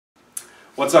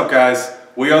What's up, guys?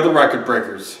 We are the Record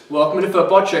Breakers. Welcome to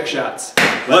Football Trick Shots.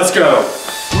 Let's go!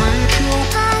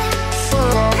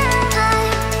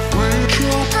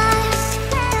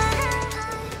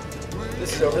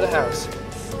 This is over the house.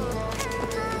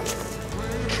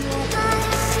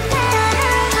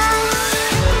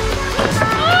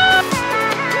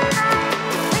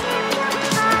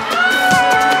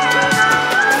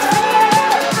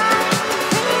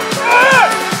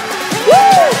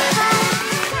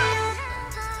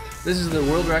 This is the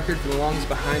world record for the longest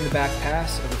behind the back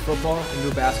pass of a football into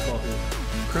a basketball hoop.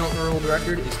 Current world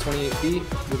record is 28 feet.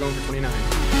 We're going for 29.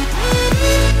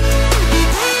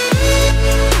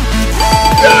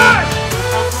 God!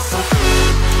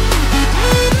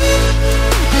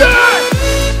 God!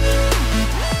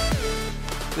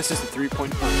 This is the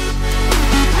three-point punch.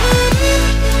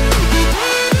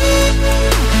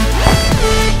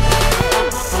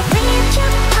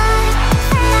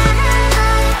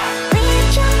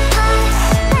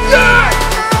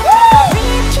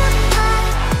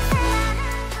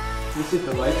 This is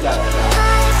the lights out shot.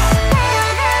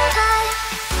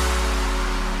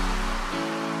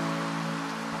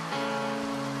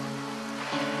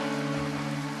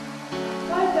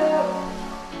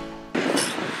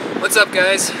 What's up,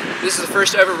 guys? This is the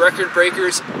first ever Record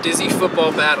Breakers Dizzy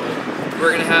football battle.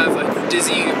 We're gonna have a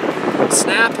dizzy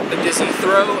snap, a dizzy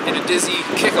throw, and a dizzy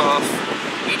kickoff.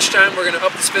 Each time we're gonna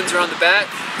up the spins around the bat.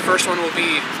 First one will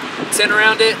be 10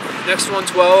 around it, next one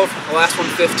 12, the last one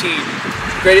 15.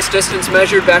 Greatest distance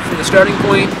measured back from the starting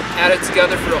point, added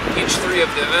together for each three of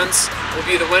the events, will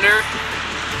be the winner.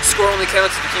 Score only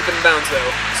counts if you keep it in bounds though.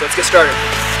 So let's get started.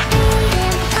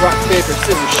 Rock, paper,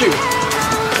 scissors, shoot.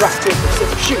 Rock, paper,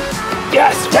 scissors, shoot.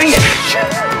 Yes, dang it!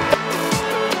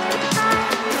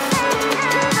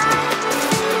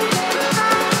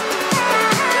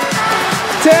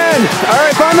 10. All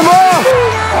right, find the ball.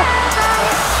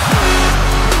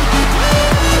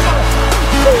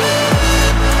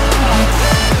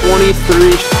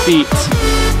 23 feet.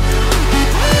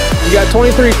 You got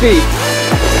 23 feet.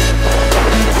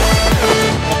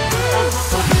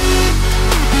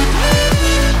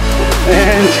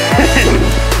 And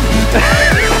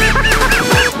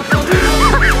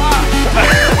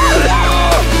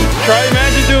try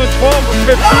imagine doing 12 or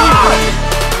 15.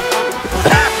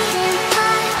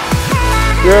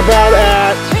 You're about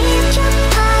at,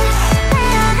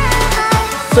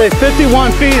 say,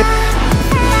 51 feet.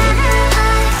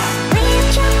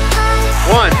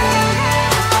 1.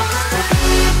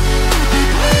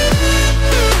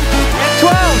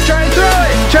 12, try and throw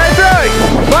it, try and throw it.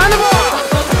 Find the ball.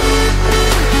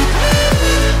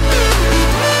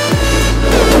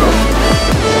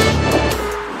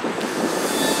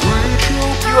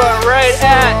 You are right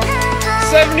at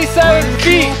 77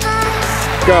 feet.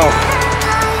 Go.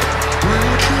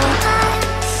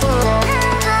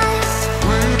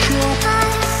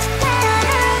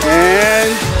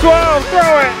 And 12,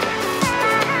 throw it.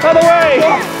 Other way!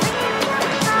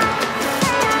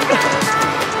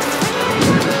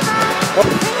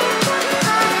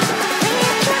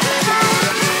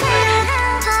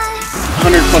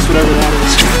 100 plus whatever that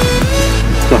is.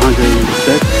 It's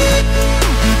 106.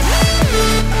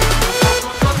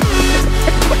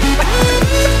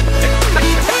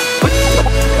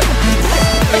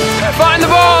 Find the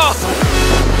ball!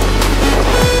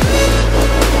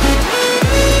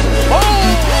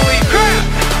 Holy crap!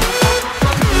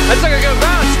 That took a good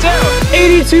bounce too.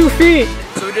 82 feet.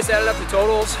 So we just added up the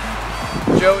totals.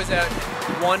 Joe is at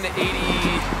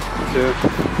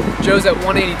 182. Joe's at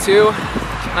 182.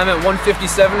 I'm at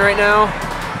 157 right now.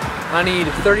 I need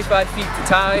 35 feet to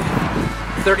tie.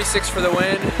 36 for the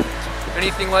win.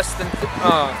 Anything less than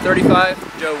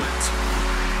 35, Joe wins.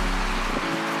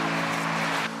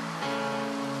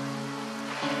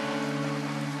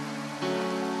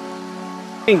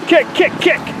 Kick, kick,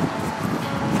 kick.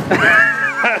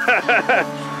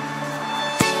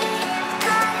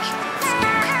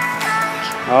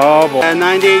 Oh boy.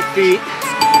 98 feet.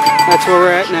 That's where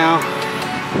we're at now.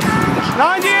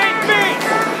 98 feet!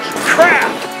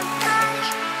 Crap!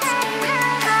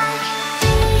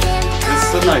 This is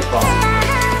the night bomb.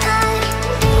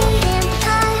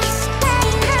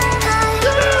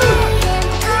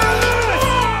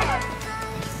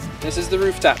 This is the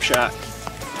rooftop shot.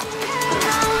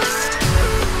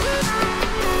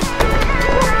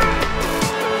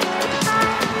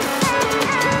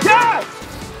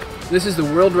 This is the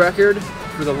world record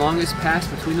for the longest pass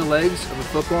between the legs of a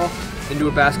football into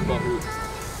a basketball hoop.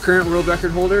 Current world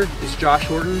record holder is Josh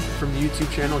Horton from the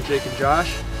YouTube channel Jake and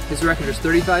Josh. His record is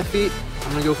 35 feet.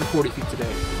 I'm gonna go for 40 feet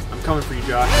today. I'm coming for you,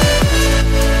 Josh.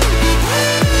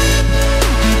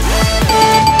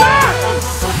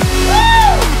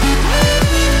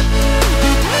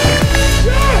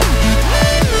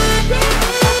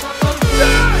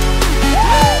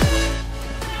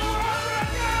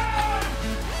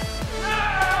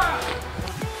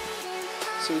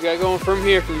 So we got going from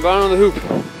here, from the bottom of the hoop,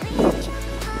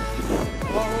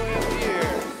 all the way up here.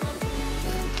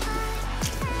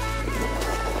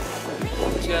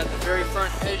 We got the very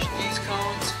front edge of these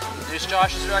cones. There's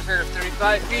Josh's record of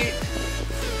 35 feet.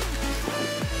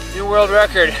 New world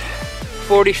record,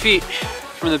 40 feet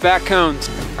from the back cones.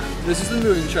 This is the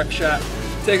moving truck shot.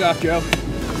 Take off, Joe.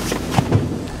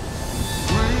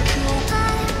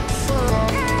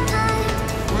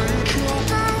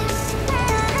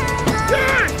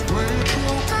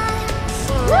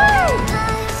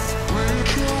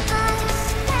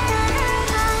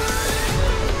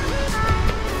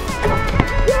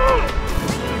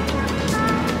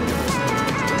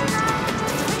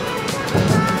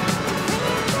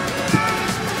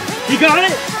 You got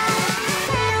it?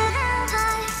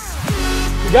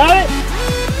 You got it?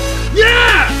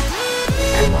 Yeah!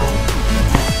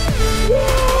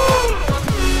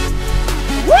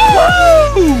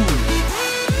 Woo!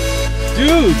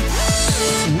 Dude,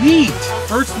 sweet.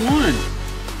 First one.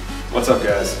 What's up,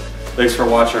 guys? Thanks for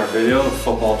watching our video of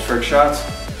football trick shots.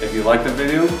 If you like the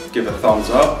video, give it a thumbs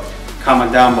up.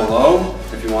 Comment down below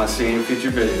if you want to see any future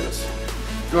videos.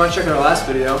 If you want to check out our last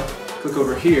video, click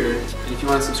over here. And if you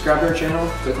want to subscribe to our channel,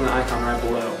 click on the icon right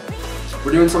below.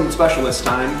 We're doing something special this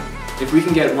time. If we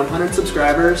can get 100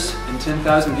 subscribers and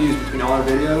 10,000 views between all our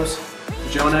videos,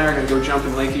 Joe and I are going to go jump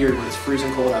in Lake Erie when it's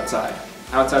freezing cold outside.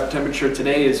 Outside temperature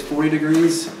today is 40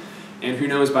 degrees, and who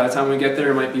knows, by the time we get there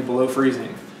it might be below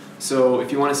freezing. So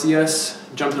if you want to see us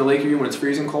jump into Lake Erie when it's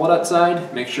freezing cold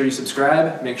outside, make sure you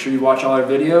subscribe, make sure you watch all our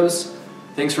videos.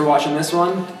 Thanks for watching this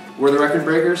one. We're the Record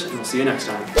Breakers, and we'll see you next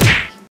time.